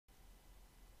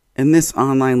In this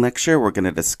online lecture, we're going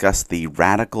to discuss the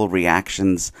radical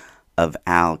reactions of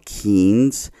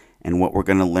alkenes. And what we're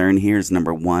going to learn here is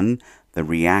number one, the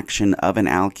reaction of an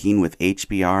alkene with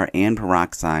HBr and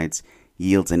peroxides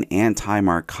yields an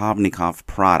anti-Markovnikov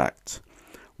product.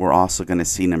 We're also going to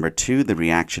see number two, the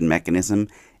reaction mechanism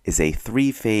is a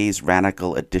three-phase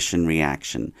radical addition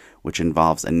reaction, which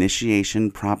involves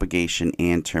initiation, propagation,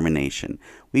 and termination.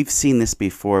 We've seen this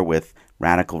before with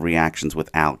radical reactions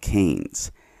with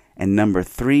alkanes. And number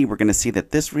three, we're going to see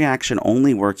that this reaction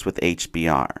only works with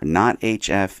HBr, not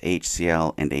HF,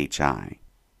 HCl, and HI.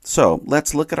 So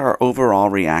let's look at our overall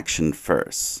reaction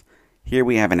first. Here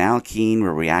we have an alkene,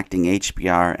 we're reacting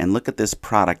HBr, and look at this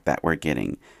product that we're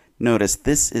getting. Notice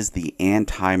this is the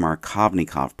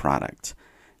anti-Markovnikov product.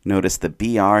 Notice the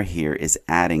Br here is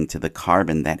adding to the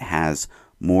carbon that has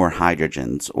more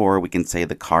hydrogens, or we can say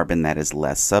the carbon that is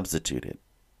less substituted.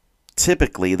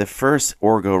 Typically, the first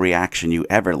orgo reaction you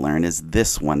ever learn is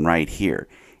this one right here,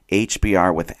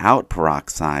 HBr without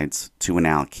peroxides to an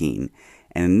alkene.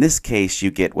 And in this case, you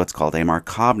get what's called a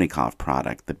Markovnikov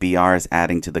product. The Br is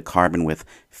adding to the carbon with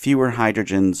fewer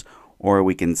hydrogens, or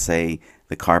we can say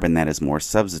the carbon that is more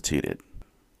substituted.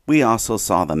 We also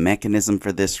saw the mechanism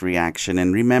for this reaction,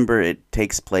 and remember it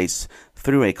takes place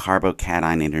through a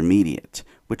carbocation intermediate,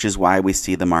 which is why we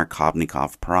see the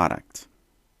Markovnikov product.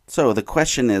 So the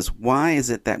question is, why is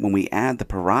it that when we add the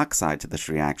peroxide to this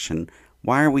reaction,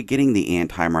 why are we getting the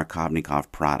anti-Markovnikov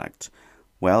product?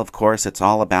 Well, of course, it's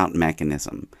all about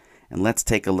mechanism. And let's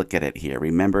take a look at it here.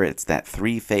 Remember, it's that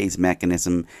three-phase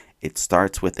mechanism. It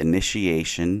starts with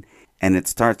initiation, and it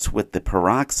starts with the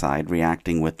peroxide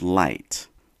reacting with light.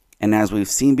 And as we've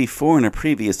seen before in a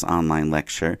previous online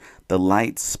lecture, the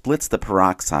light splits the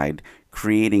peroxide,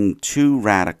 creating two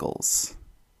radicals.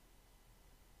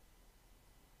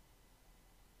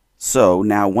 So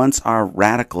now once our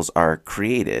radicals are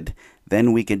created,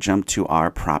 then we can jump to our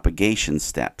propagation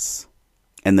steps.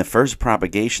 In the first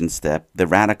propagation step, the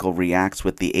radical reacts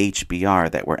with the HBr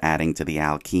that we're adding to the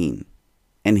alkene.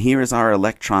 And here is our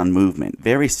electron movement,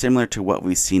 very similar to what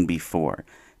we've seen before.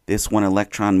 This one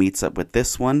electron meets up with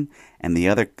this one, and the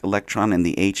other electron in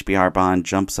the HBr bond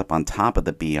jumps up on top of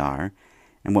the Br.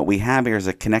 And what we have here is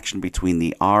a connection between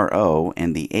the RO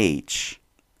and the H.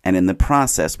 And in the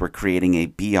process, we're creating a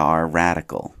Br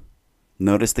radical.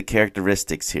 Notice the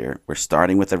characteristics here. We're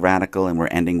starting with a radical and we're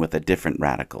ending with a different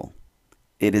radical.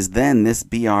 It is then this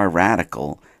Br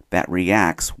radical that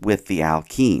reacts with the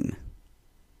alkene.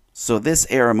 So this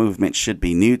arrow movement should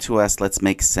be new to us. Let's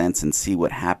make sense and see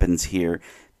what happens here.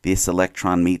 This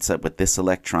electron meets up with this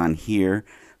electron here.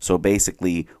 So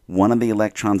basically, one of the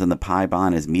electrons in the pi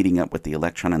bond is meeting up with the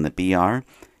electron in the Br,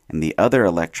 and the other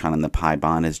electron in the pi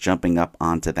bond is jumping up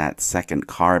onto that second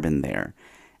carbon there.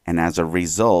 And as a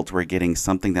result, we're getting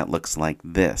something that looks like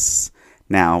this.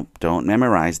 Now, don't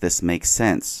memorize this, makes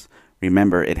sense.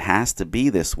 Remember, it has to be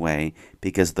this way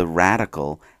because the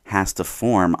radical has to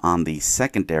form on the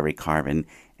secondary carbon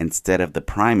instead of the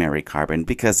primary carbon,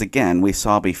 because again, we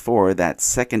saw before that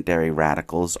secondary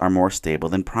radicals are more stable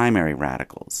than primary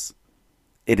radicals.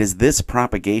 It is this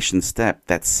propagation step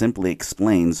that simply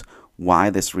explains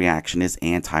why this reaction is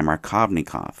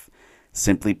anti-Markovnikov.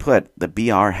 Simply put, the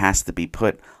Br has to be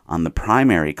put on the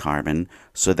primary carbon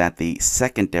so that the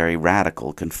secondary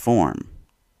radical can form.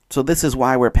 So this is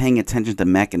why we're paying attention to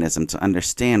mechanism to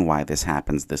understand why this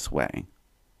happens this way.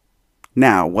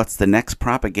 Now, what's the next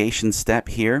propagation step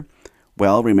here?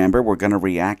 Well, remember, we're going to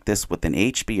react this with an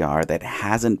HBr that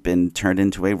hasn't been turned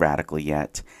into a radical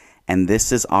yet, and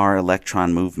this is our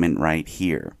electron movement right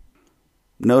here.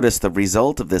 Notice the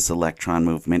result of this electron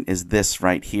movement is this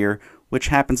right here, which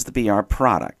happens to be our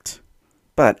product.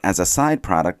 But as a side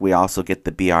product, we also get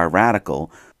the Br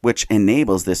radical, which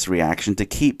enables this reaction to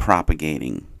keep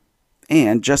propagating.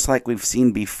 And just like we've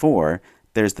seen before,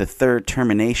 there's the third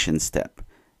termination step.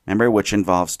 Remember, which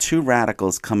involves two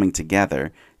radicals coming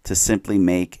together to simply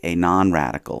make a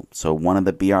non-radical. So one of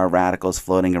the Br radicals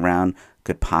floating around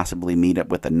could possibly meet up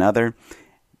with another.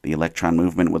 The electron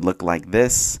movement would look like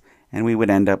this, and we would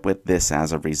end up with this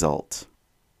as a result.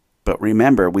 But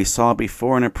remember, we saw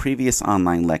before in a previous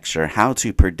online lecture how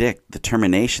to predict the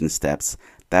termination steps.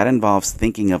 That involves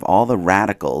thinking of all the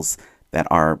radicals that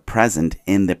are present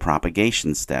in the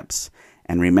propagation steps.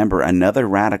 And remember, another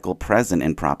radical present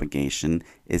in propagation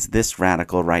is this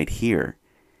radical right here.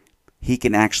 He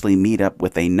can actually meet up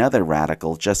with another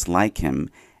radical just like him,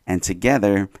 and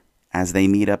together, as they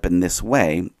meet up in this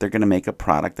way, they're going to make a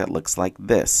product that looks like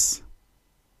this.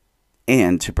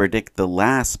 And to predict the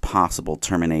last possible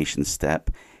termination step,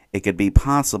 it could be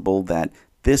possible that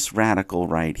this radical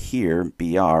right here,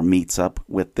 Br, meets up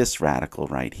with this radical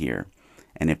right here.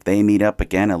 And if they meet up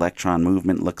again, electron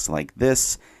movement looks like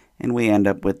this, and we end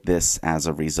up with this as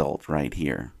a result right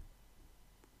here.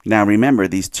 Now remember,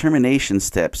 these termination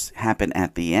steps happen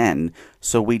at the end,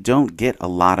 so we don't get a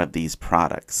lot of these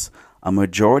products. A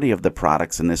majority of the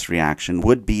products in this reaction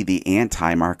would be the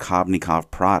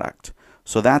anti-Markovnikov product.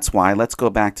 So that's why, let's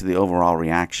go back to the overall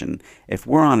reaction. If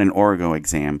we're on an orgo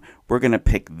exam, we're going to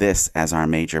pick this as our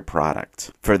major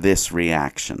product for this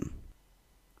reaction.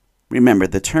 Remember,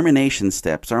 the termination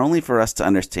steps are only for us to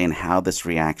understand how this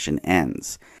reaction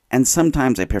ends. And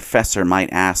sometimes a professor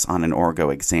might ask on an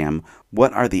orgo exam,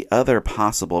 what are the other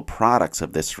possible products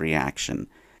of this reaction?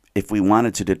 If we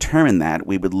wanted to determine that,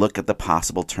 we would look at the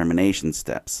possible termination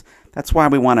steps. That's why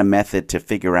we want a method to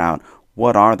figure out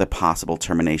what are the possible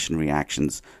termination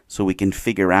reactions so we can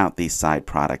figure out these side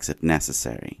products if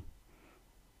necessary.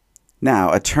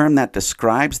 Now, a term that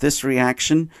describes this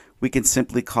reaction, we can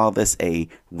simply call this a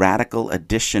radical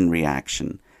addition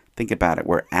reaction. Think about it.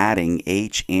 We're adding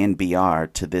H and Br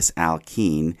to this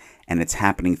alkene, and it's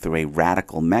happening through a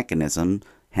radical mechanism,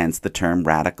 hence the term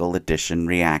radical addition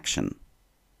reaction.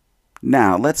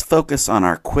 Now, let's focus on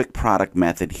our quick product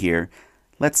method here.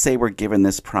 Let's say we're given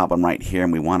this problem right here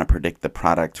and we want to predict the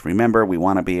product. Remember, we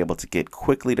want to be able to get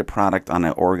quickly to product on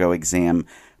an orgo exam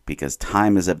because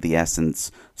time is of the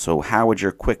essence. So how would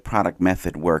your quick product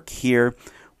method work here?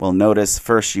 Well, notice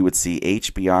first you would see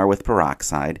HBr with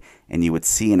peroxide and you would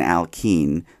see an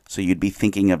alkene, so you'd be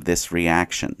thinking of this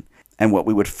reaction. And what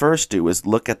we would first do is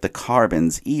look at the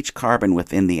carbons, each carbon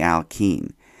within the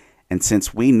alkene. And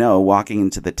since we know walking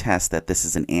into the test that this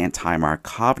is an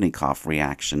anti-Markovnikov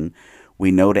reaction, we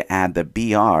know to add the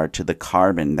Br to the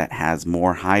carbon that has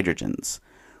more hydrogens.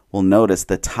 We'll notice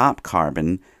the top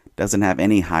carbon doesn't have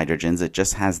any hydrogens, it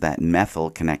just has that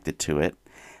methyl connected to it.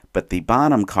 But the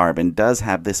bottom carbon does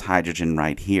have this hydrogen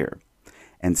right here.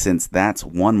 And since that's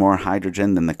one more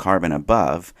hydrogen than the carbon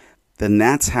above, then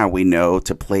that's how we know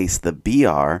to place the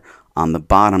Br on the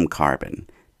bottom carbon.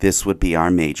 This would be our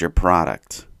major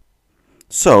product.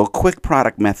 So, quick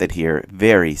product method here,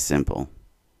 very simple.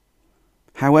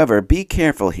 However, be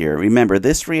careful here. Remember,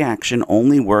 this reaction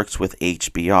only works with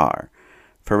HBr.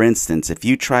 For instance, if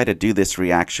you try to do this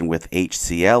reaction with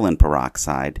HCl and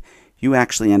peroxide, you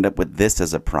actually end up with this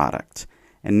as a product.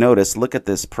 And notice, look at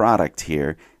this product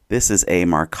here. This is a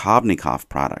Markovnikov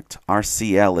product. Our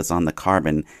Cl is on the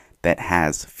carbon that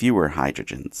has fewer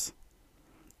hydrogens.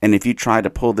 And if you try to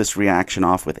pull this reaction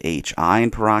off with HI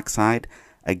and peroxide,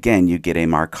 again, you get a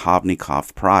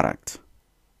Markovnikov product.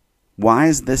 Why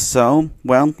is this so?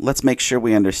 Well, let's make sure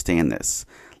we understand this.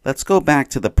 Let's go back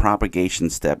to the propagation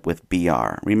step with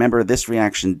Br. Remember, this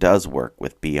reaction does work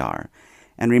with Br.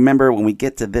 And remember, when we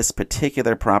get to this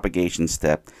particular propagation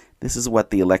step, this is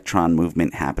what the electron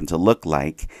movement happened to look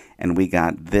like, and we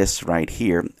got this right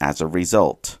here as a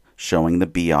result, showing the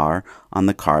Br on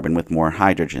the carbon with more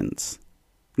hydrogens.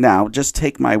 Now, just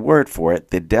take my word for it,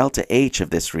 the delta H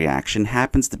of this reaction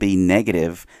happens to be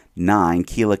negative 9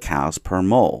 kilocalories per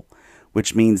mole,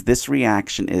 which means this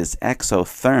reaction is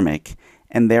exothermic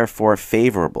and therefore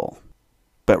favorable.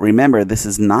 But remember, this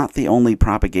is not the only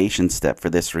propagation step for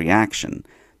this reaction.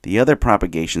 The other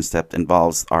propagation step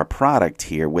involves our product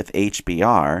here with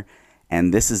HBr,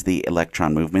 and this is the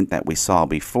electron movement that we saw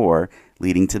before,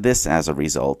 leading to this as a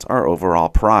result, our overall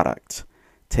product.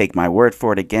 Take my word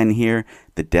for it again here,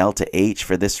 the delta H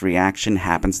for this reaction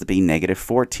happens to be negative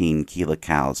 14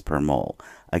 kilocalories per mole.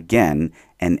 Again,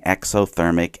 an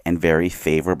exothermic and very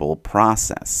favorable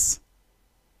process.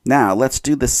 Now, let's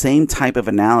do the same type of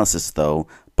analysis though,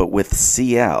 but with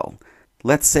Cl.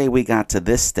 Let's say we got to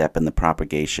this step in the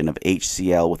propagation of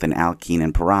HCl with an alkene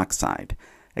and peroxide.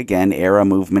 Again, arrow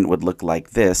movement would look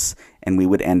like this, and we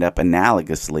would end up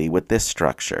analogously with this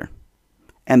structure.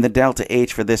 And the delta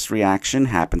H for this reaction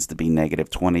happens to be negative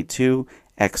 22,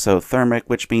 exothermic,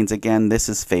 which means again this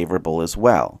is favorable as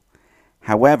well.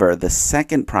 However, the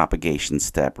second propagation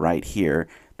step right here,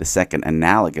 the second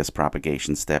analogous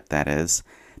propagation step that is,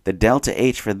 the delta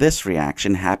H for this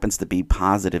reaction happens to be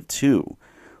positive 2,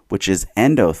 which is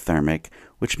endothermic,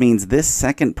 which means this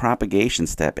second propagation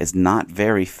step is not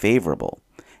very favorable.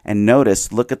 And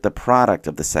notice, look at the product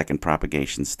of the second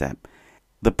propagation step.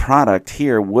 The product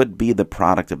here would be the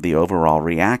product of the overall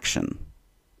reaction.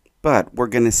 But we're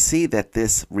going to see that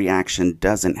this reaction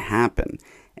doesn't happen,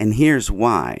 and here's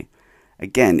why.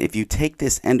 Again, if you take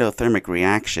this endothermic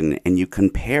reaction and you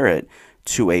compare it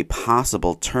to a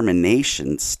possible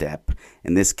termination step,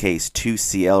 in this case 2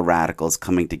 Cl radicals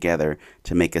coming together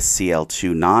to make a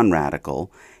Cl2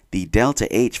 non-radical, the delta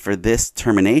H for this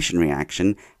termination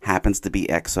reaction happens to be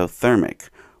exothermic,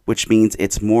 which means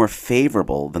it's more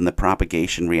favorable than the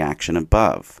propagation reaction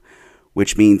above,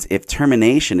 which means if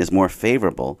termination is more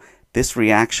favorable, this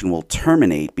reaction will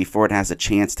terminate before it has a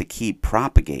chance to keep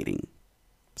propagating.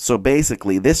 So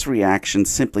basically, this reaction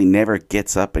simply never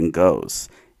gets up and goes.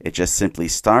 It just simply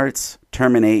starts,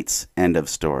 terminates, end of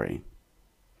story.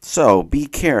 So be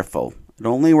careful. It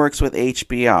only works with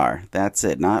HBr. That's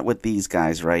it, not with these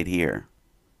guys right here.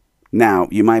 Now,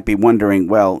 you might be wondering,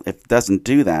 well, if it doesn't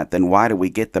do that, then why do we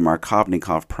get the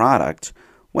Markovnikov product?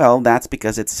 Well, that's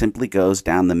because it simply goes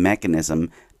down the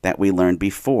mechanism that we learned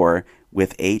before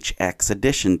with HX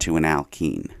addition to an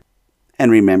alkene.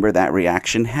 And remember, that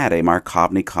reaction had a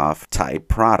Markovnikov type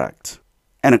product.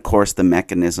 And of course, the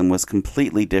mechanism was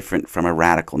completely different from a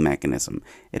radical mechanism.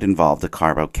 It involved a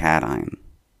carbocation.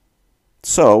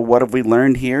 So, what have we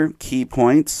learned here? Key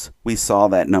points. We saw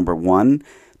that number 1,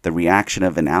 the reaction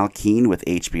of an alkene with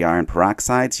HBr and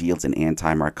peroxides yields an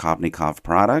anti-Markovnikov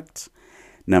product.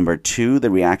 Number 2,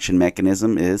 the reaction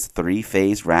mechanism is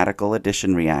 3-phase radical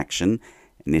addition reaction.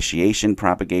 Initiation,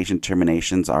 propagation,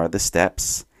 terminations are the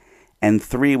steps. And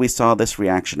 3, we saw this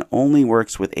reaction only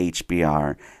works with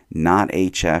HBr, not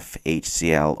HF,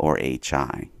 HCl, or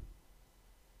HI.